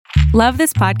Love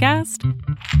this podcast?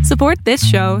 Support this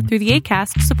show through the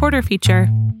Acast supporter feature.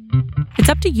 It's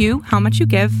up to you how much you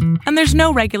give, and there's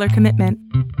no regular commitment.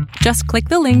 Just click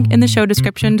the link in the show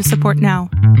description to support now.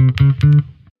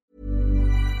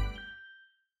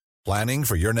 Planning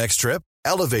for your next trip?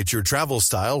 Elevate your travel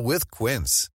style with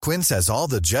Quince. Quince has all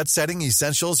the jet-setting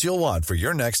essentials you'll want for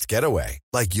your next getaway,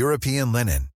 like European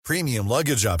linen, premium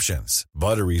luggage options,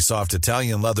 buttery soft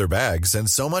Italian leather bags, and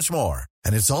so much more.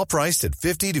 And it's all priced at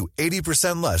 50 to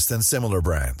 80% less than similar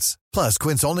brands. Plus,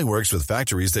 Quince only works with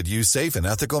factories that use safe and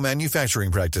ethical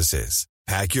manufacturing practices.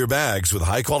 Pack your bags with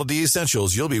high-quality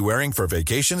essentials you'll be wearing for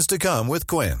vacations to come with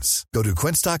Quince. Go to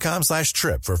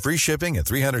quince.com/trip for free shipping and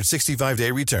 365-day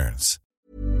returns.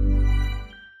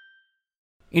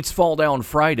 It's Fall Down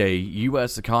Friday.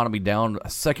 U.S. economy down a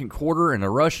second quarter and a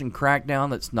Russian crackdown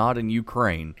that's not in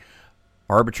Ukraine.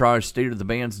 Arbitrage State of the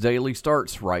Bands Daily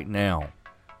starts right now.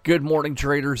 Good morning,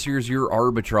 traders. Here's your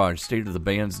Arbitrage State of the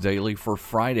Bands Daily for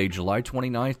Friday, July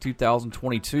 29th,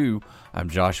 2022. I'm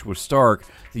Joshua Stark.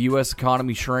 The U.S.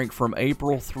 economy shrank from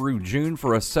April through June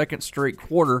for a second straight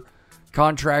quarter,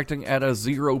 contracting at a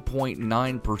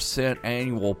 0.9%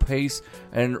 annual pace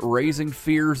and raising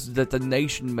fears that the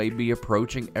nation may be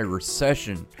approaching a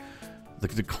recession. The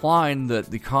decline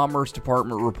that the Commerce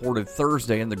Department reported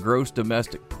Thursday in the gross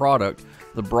domestic product,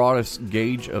 the broadest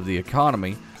gauge of the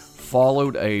economy,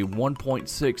 followed a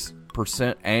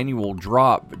 1.6% annual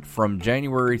drop from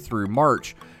January through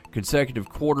March. Consecutive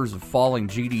quarters of falling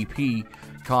GDP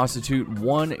constitute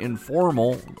one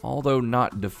informal, although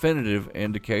not definitive,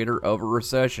 indicator of a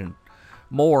recession.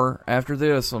 More after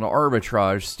this on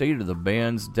Arbitrage State of the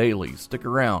Bands Daily. Stick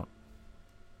around.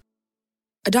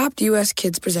 Adopt US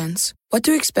Kids presents What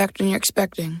to Expect When You're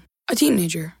Expecting a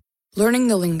Teenager. Learning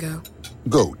the lingo.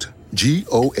 GOAT,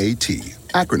 G-O-A-T,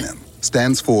 acronym,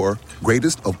 stands for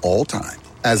Greatest of All Time.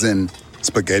 As in,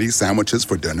 spaghetti sandwiches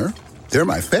for dinner? They're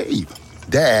my fave.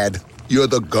 Dad, you're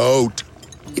the GOAT.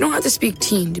 You don't have to speak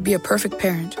teen to be a perfect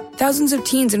parent. Thousands of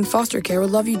teens in foster care will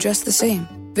love you just the same.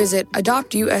 Visit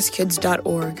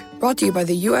adoptuskids.org. Brought to you by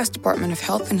the U.S. Department of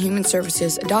Health and Human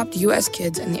Services, Adopt U.S.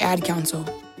 Kids, and the Ad Council.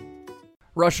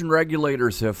 Russian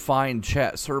regulators have fined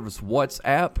chat service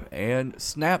WhatsApp and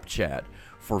Snapchat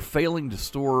for failing to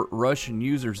store Russian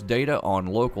users' data on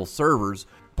local servers,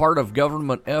 part of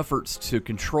government efforts to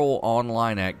control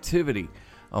online activity.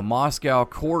 A Moscow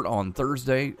court on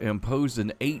Thursday imposed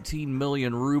an 18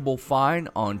 million ruble fine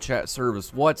on chat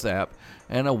service WhatsApp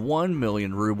and a 1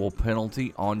 million ruble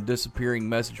penalty on disappearing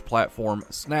message platform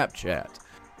Snapchat.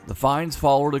 The fines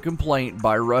followed a complaint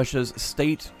by Russia's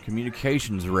state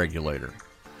communications regulator.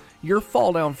 Your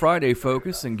Fall Down Friday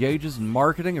focus engages in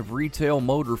marketing of retail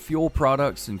motor fuel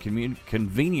products and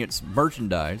convenience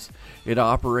merchandise. It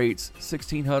operates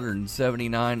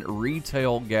 1,679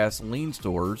 retail gasoline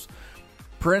stores,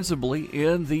 principally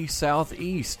in the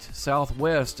Southeast,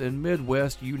 Southwest, and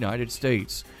Midwest United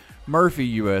States. Murphy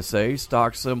USA,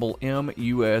 stock symbol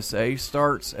MUSA,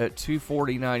 starts at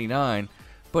 $240.99,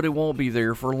 but it won't be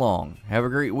there for long. Have a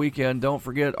great weekend. Don't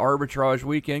forget Arbitrage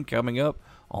Weekend coming up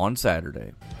on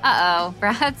Saturday. Uh-oh,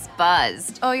 Brad's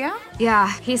buzzed. Oh, yeah? Yeah,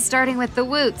 he's starting with the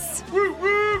woots.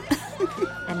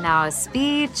 And now a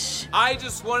speech. I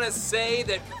just want to say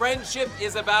that friendship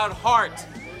is about heart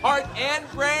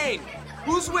and brain.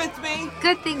 Who's with me?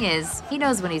 Good thing is, he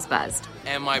knows when he's buzzed.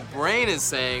 And my brain is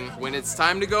saying, when it's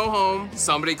time to go home,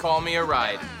 somebody call me a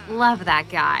ride. Love that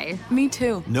guy. Me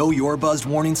too. Know your buzzed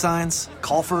warning signs?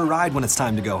 Call for a ride when it's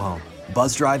time to go home.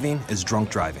 Buzz driving is drunk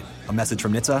driving. A message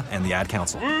from NHTSA and the Ad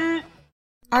Council.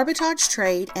 Arbitrage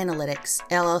Trade Analytics,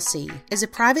 LLC, is a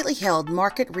privately held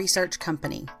market research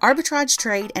company. Arbitrage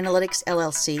Trade Analytics,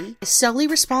 LLC, is solely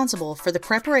responsible for the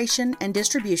preparation and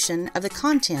distribution of the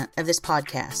content of this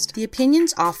podcast. The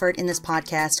opinions offered in this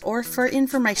podcast are for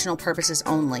informational purposes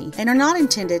only and are not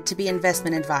intended to be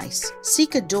investment advice.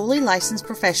 Seek a duly licensed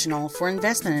professional for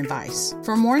investment advice.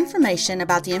 For more information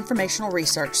about the informational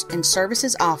research and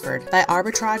services offered by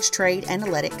Arbitrage Trade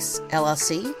Analytics,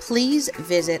 LLC, please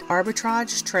visit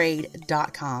arbitragetrade.com.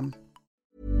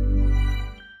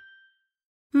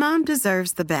 Mom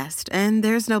deserves the best, and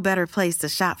there's no better place to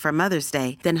shop for Mother's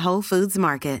Day than Whole Foods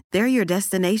Market. They're your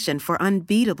destination for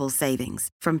unbeatable savings,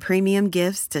 from premium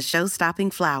gifts to show-stopping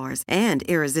flowers and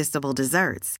irresistible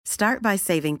desserts. Start by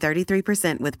saving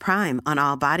 33% with Prime on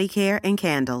all body care and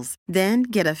candles. Then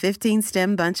get a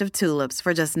 15-stem bunch of tulips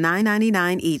for just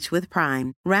 $9.99 each with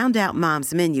Prime. Round out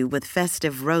Mom's menu with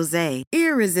festive rosé,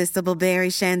 irresistible berry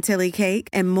chantilly cake,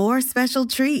 and more special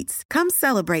treats. Come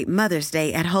celebrate Mother's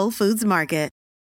Day at Whole Foods Market.